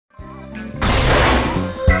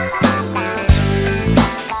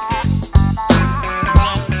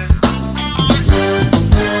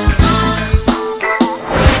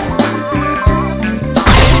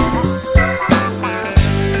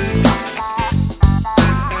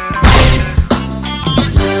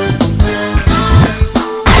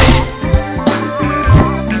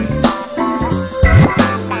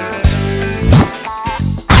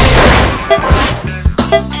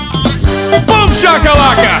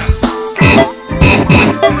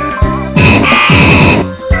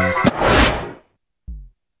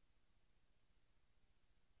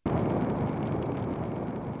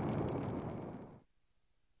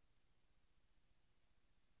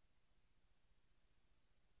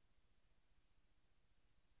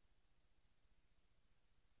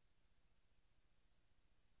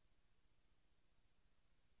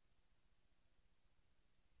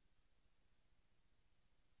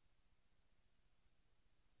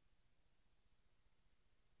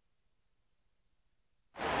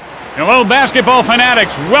Hello, basketball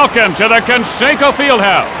fanatics. Welcome to the Conseco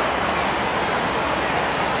Fieldhouse.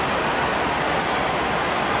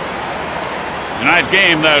 Tonight's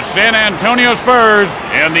game, the San Antonio Spurs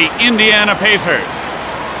and the Indiana Pacers.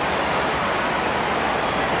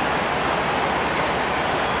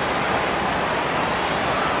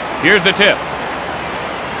 Here's the tip.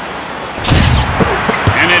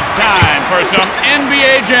 And it's time for some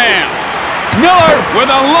NBA jam. Miller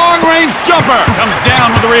with a long-range jumper comes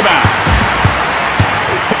down with the rebound.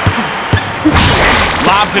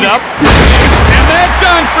 Lobs it up. And that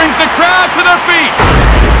dunk brings the crowd to their feet.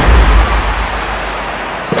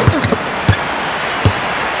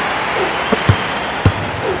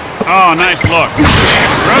 Oh, nice look.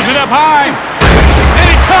 Throws it up high.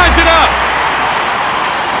 And he ties it up.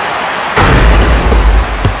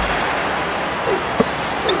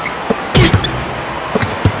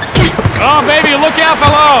 Oh, baby, look out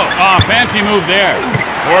below. Oh, fancy move there.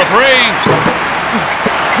 4-3.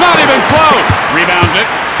 Not even close. Rebounds it.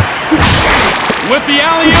 With the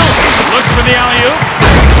alley-oop. Looks for the alley-oop.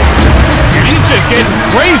 And he's just getting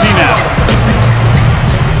crazy now.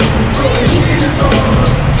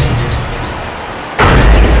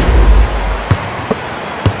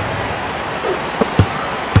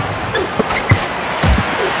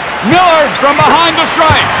 Miller from behind the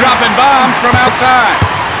stripe. Dropping bombs from outside.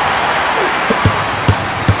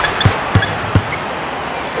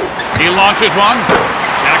 He launches one.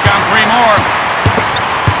 Check on 3 more.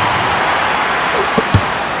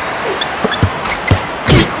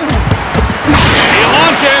 He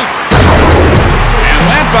launches. And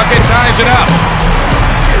that bucket ties it up.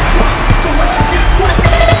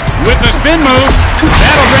 With the spin move,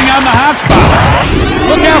 that'll bring on the hot spot.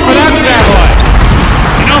 Look out for that satellite.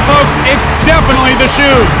 You know, folks, it's definitely the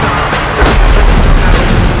shoes.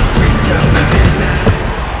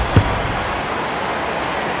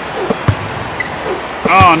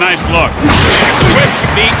 Oh, nice look. With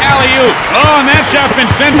the alley-oop. Oh, and that shot's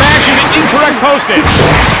been sent back to the incorrect postage.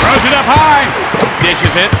 Throws it up high.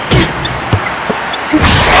 Dishes it.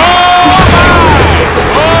 Oh, my!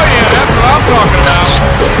 Oh, yeah, that's what I'm talking about.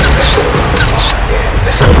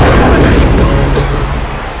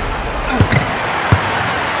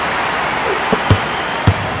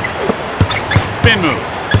 Spin move.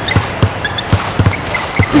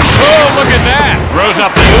 Oh, look at that. Throws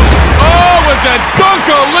up the oop. Oh, with the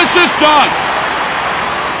dunkalicious dunk.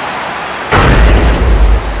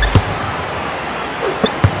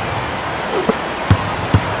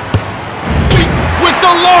 With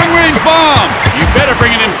the long-range bomb. You better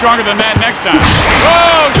bring it in stronger than that next time.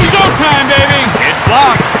 Oh, showtime, baby. It's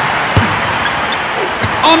blocked.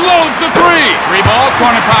 Unloads the 3. 3-ball,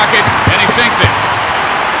 corner pocket, and he sinks it.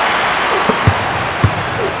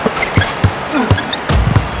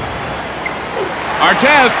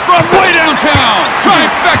 Artez from way downtown.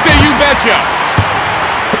 Trifecta, you betcha.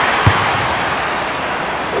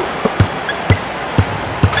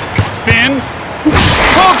 Spins.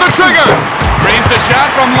 Pulls the trigger. Brings the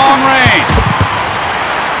shot from long range.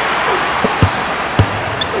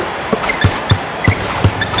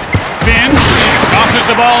 Spins. Tosses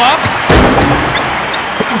the ball up.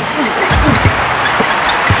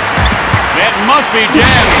 That must be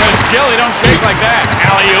jam because jelly don't shake like that.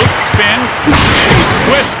 Alley-oop. Spins.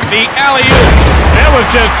 With the alley-oop. That was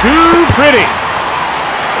just too pretty.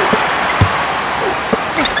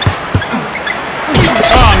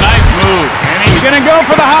 Oh, nice move. And he's going to go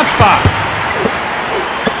for the hot spot.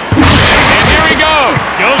 And here he goes.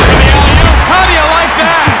 Goes for the alley-oop. How do you like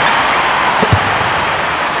that?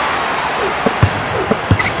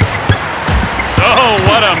 Oh,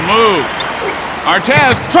 what a move.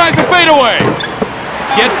 Artez tries to fade away.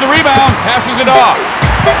 Gets the rebound. Passes it off.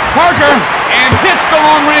 Parker. And hits the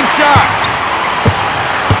long-range shot.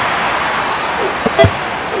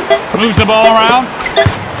 Moves the ball around.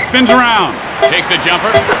 Spins around. Takes the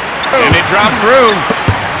jumper. And it drops through.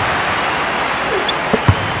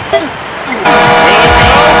 Will it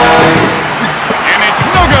go? And it's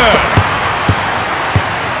no good.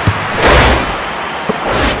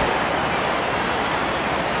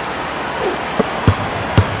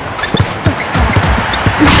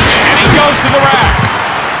 And he goes to the rack.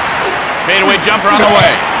 Fadeaway jumper on the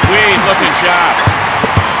way. Sweet looking shot.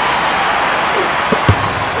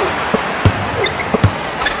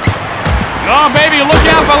 Oh, baby, look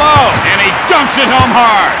out below. And he dunks it home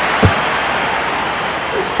hard.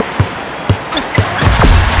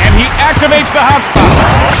 And he activates the hot spot.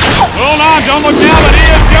 Hold on, don't look down, but he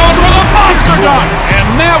is going for the monster dunk. And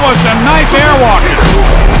that was some nice air walking.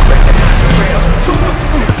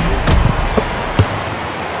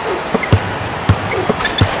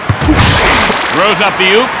 Throws up the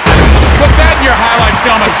oop. Put that in your highlight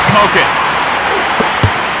film and smoke it.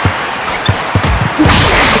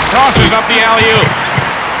 Crosses up the alley-oop.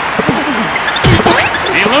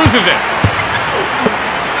 He loses it.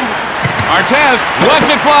 Artest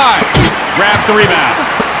lets it fly. Grabs the rebound.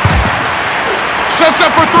 Sets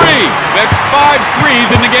up for three. That's 5 threes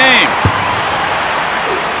in the game.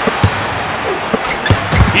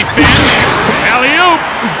 He spins. Alley-oop.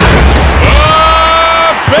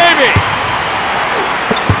 Oh, baby.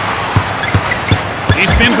 He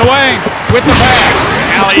spins away with the pass.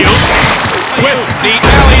 Alley-oop. With the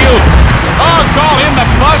alley-oop. Oh, call him the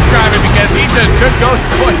bus driver because he just took those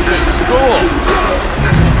boys to school.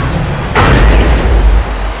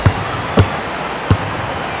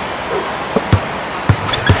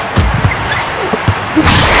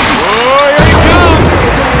 Oh, here he comes.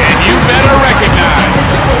 And you better recognize.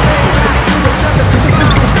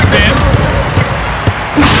 Spin.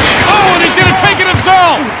 Oh, and he's going to take it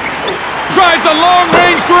himself. Tries the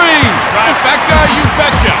long-range three. Trifecta, you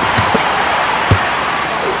betcha.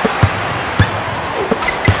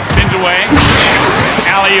 Spins away.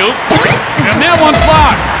 Alley-oop. And that one's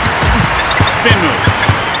blocked. Spin move.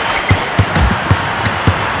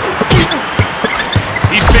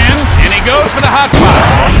 He spins, and he goes for the hot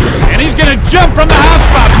spot. And he's going to jump from the hot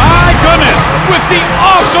spot. My goodness. With the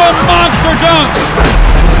awesome monster dunk.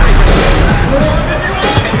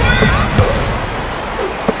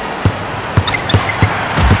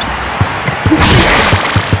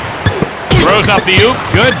 Throws up the oop.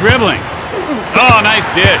 Good dribbling. Oh, nice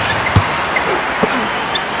dish.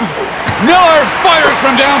 Miller fires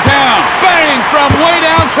from downtown. Bang from way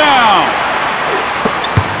downtown.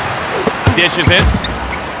 Dishes it.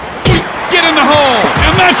 Get in the hole.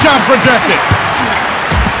 And that shot's rejected.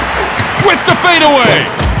 With the fadeaway.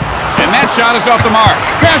 And that shot is off the mark.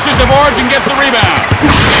 Crashes the boards and gets the rebound.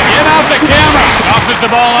 Get out the camera. Tosses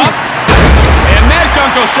the ball up. And that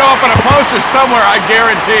dunk will show up on a poster somewhere, I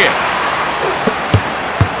guarantee it.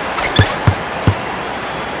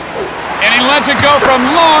 And he lets it go from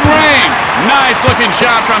long range. Nice looking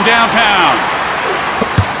shot from downtown.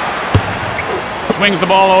 Swings the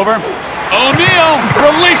ball over. O'Neal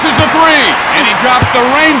releases the three. And he drops the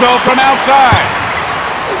rainbow from outside.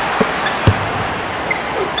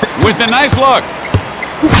 With a nice look.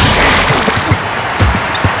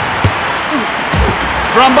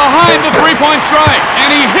 From behind the three-point strike.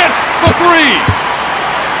 And he hits the three.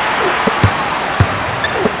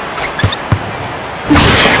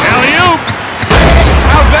 Alley-oop.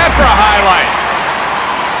 How's that for a highlight?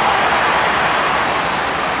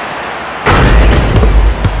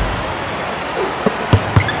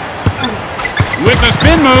 With the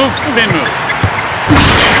spin move.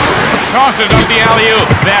 Tosses up the alley-oop.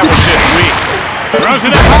 That was just weak. Throws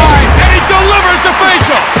it up high, and he delivers the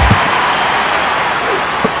facial.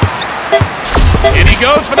 And he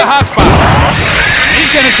goes for the hot spot.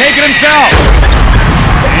 He's going to take it himself.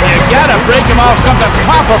 And you got to break him off something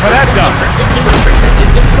proper for that dunk.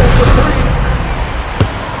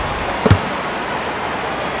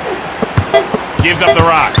 Gives up the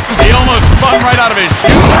rock. He almost spun right out of his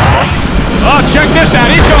shoe. Oh, check this out.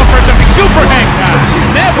 He's going for some super hang time.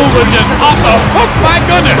 That move was just off the hook. My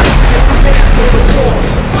goodness.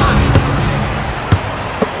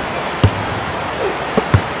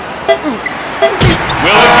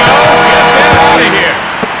 Will it go? Get that out of here.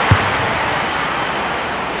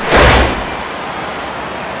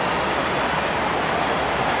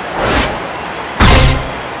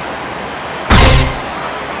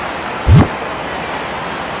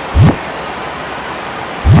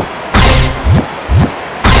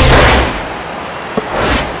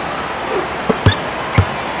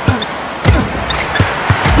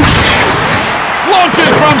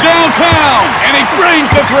 From downtown, and he drains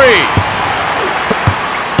the three.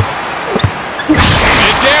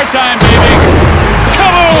 It's airtime, baby.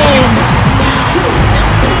 Kaboom!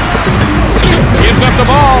 Gives up the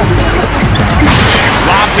ball.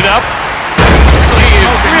 Lobs it up. He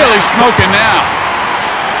is really smoking now.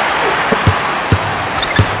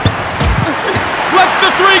 Lets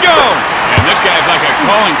the three go. And this guy's like a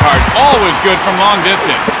calling card. Always good from long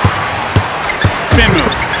distance. Spin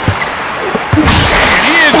move.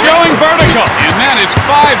 Going vertical, and that is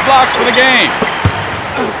 5 blocks for the game.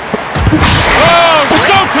 Oh,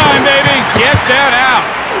 showtime, baby! Get that out.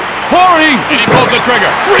 Horry, and he pulls the trigger.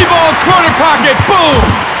 3-ball corner pocket, boom!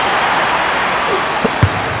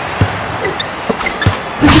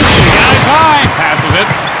 Guy's high, passes it.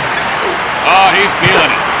 Oh, he's feeling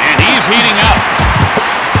it, and he's heating up.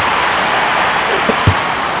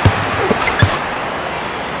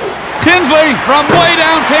 Tinsley from way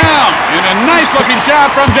downtown, and a nice-looking shot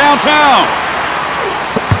from downtown.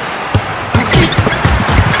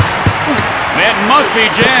 That must be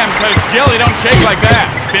jammed because jelly don't shake like that.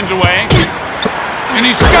 Spins away. And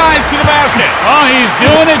he skies to the basket. Oh, he's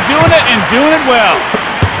doing it, and doing it well.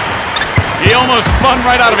 He almost spun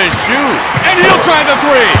right out of his shoe. And he'll try the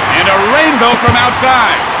three. And a rainbow from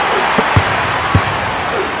outside.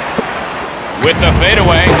 With the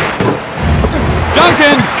fadeaway.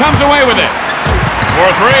 Duncan comes away with it. For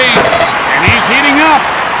three. And he's heating up.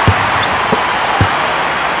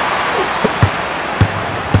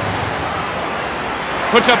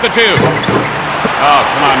 Puts up the two. Oh,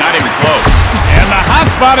 come on, not even close. And the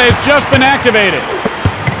hot spot has just been activated.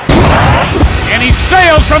 And he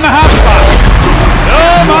sails from the hot spot.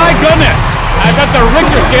 Oh, my goodness. I bet the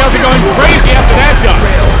Richter scales are going crazy after that dunk.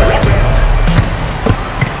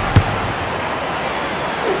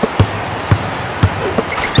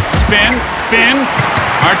 Spins.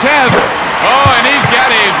 Artest. Oh, and he's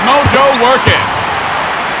got his mojo working.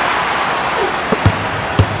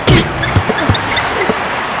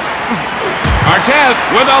 Artest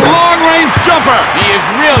with a long-range jumper. He is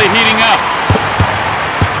really heating up.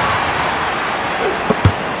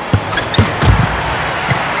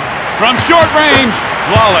 From short range,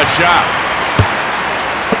 flawless shot.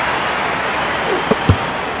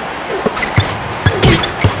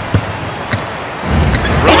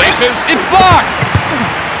 Releases, it's blocked.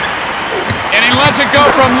 And he lets it go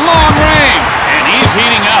from long range. And he's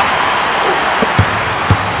heating up.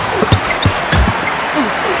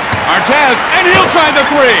 Artest, and he'll try the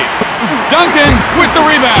three. Duncan with the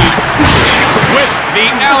rebound. With the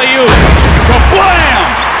alley-oop. Kablam!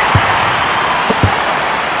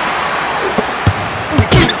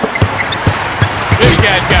 This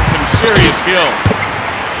guy's got some serious skill.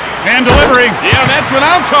 And delivering. Yeah, that's what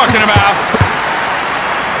I'm talking about.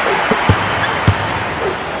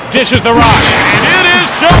 Dishes the rock. And it is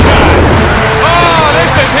showtime. Oh,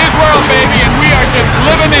 this is his world, baby, and we are just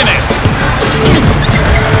living in it.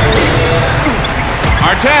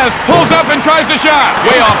 Artest pulls up and tries the shot.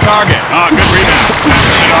 Way off target. Oh, good rebound.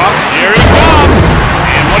 Passes it off. Here he comes.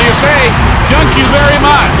 And what do you say? Thank you very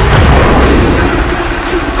much.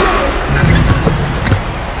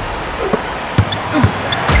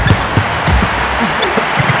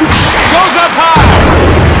 Goes up high.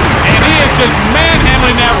 And he is just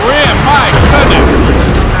manhandling that rim. My goodness.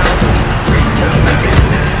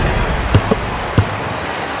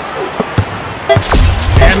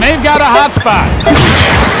 And they've got a hot spot.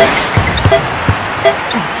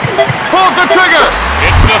 Pulls the trigger.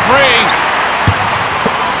 It's the three.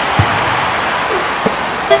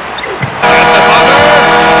 At the buzzer.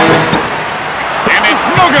 And it's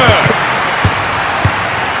no good.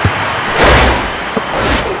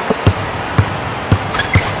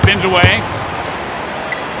 Spins away.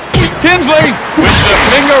 Tinsley with the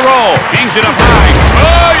finger roll. Hangs it up high.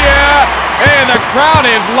 Oh, yeah. Hey, the crowd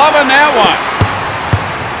is loving that one.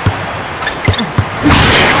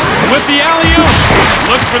 With the alley-oop.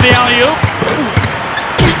 Looks for the alley-oop.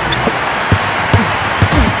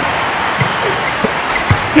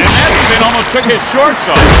 And that spin almost took his shorts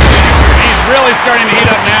off. He's really starting to heat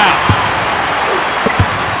up now.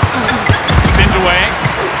 Spins away.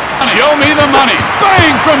 Show me the money.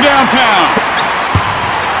 Bang from downtown.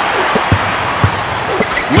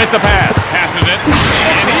 With the pass. Passes it.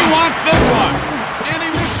 And he wants this one. And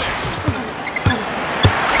he missed it.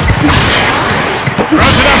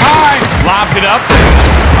 Throws it up high. Lobs it up.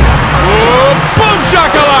 Whoa, boom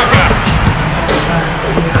shakalaka.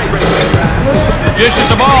 Dishes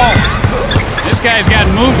the ball. This guy's got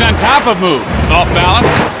moves on top of moves. Off balance.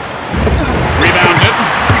 Rebounds it.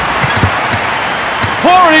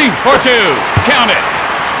 Horny for two. Count it.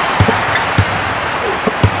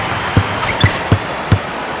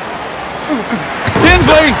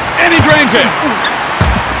 Tinsley, and he drains it.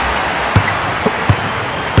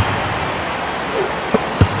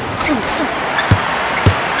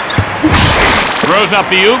 Throws up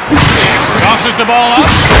the oop. Tosses the ball up.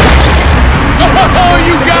 Oh,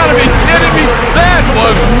 you gotta be kidding me. That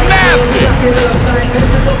was nasty.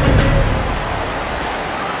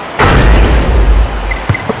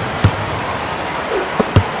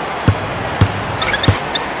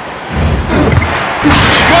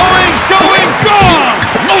 Gone!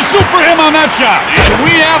 No soup for him on that shot. And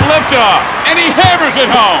we have liftoff. And he hammers it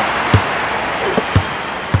home.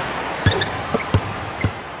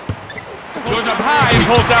 Goes up high and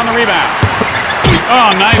pulls down the rebound.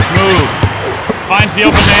 Oh, nice move. Finds the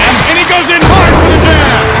open man, and he goes in hard for the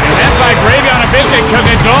jam. And that's like gravy on a biscuit because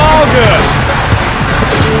it's all good.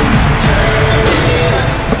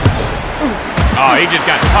 Oh, he just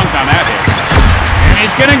got punked on that hit. And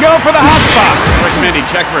He's going to go for the hot spot. I recommend he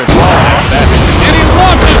check for his ball after that. And he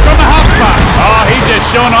launches from the hot spot. Oh, he's just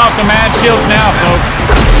showing off the mad skills now, folks.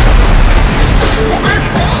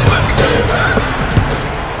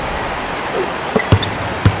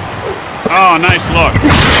 Oh, nice look.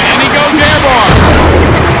 And he goes airborne.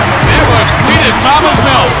 That was sweet as mama's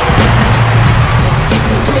milk.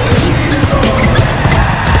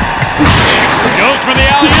 Goes for the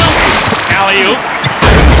alley-oop. Alley-oop.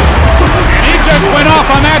 And he just went off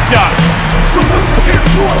on that shot.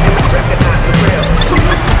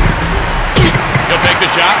 He'll take the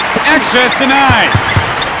shot. Access denied.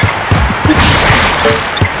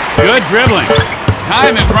 Good dribbling.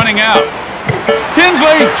 Time is running out.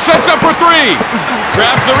 Tinsley sets up for three.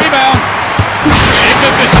 Grabs the rebound. Is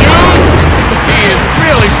it the shoes? He is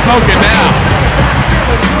really smoking now.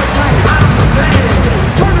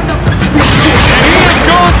 And he is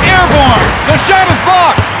going airborne. The shot is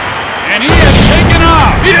blocked. And he is taken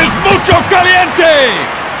off. He is mucho caliente.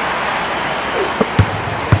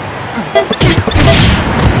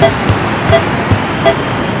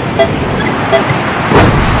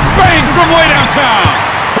 Bang from way downtown.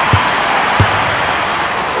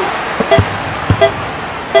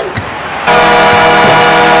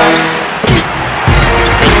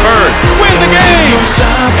 The Spurs win the game.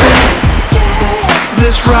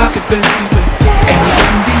 This rocket, baby.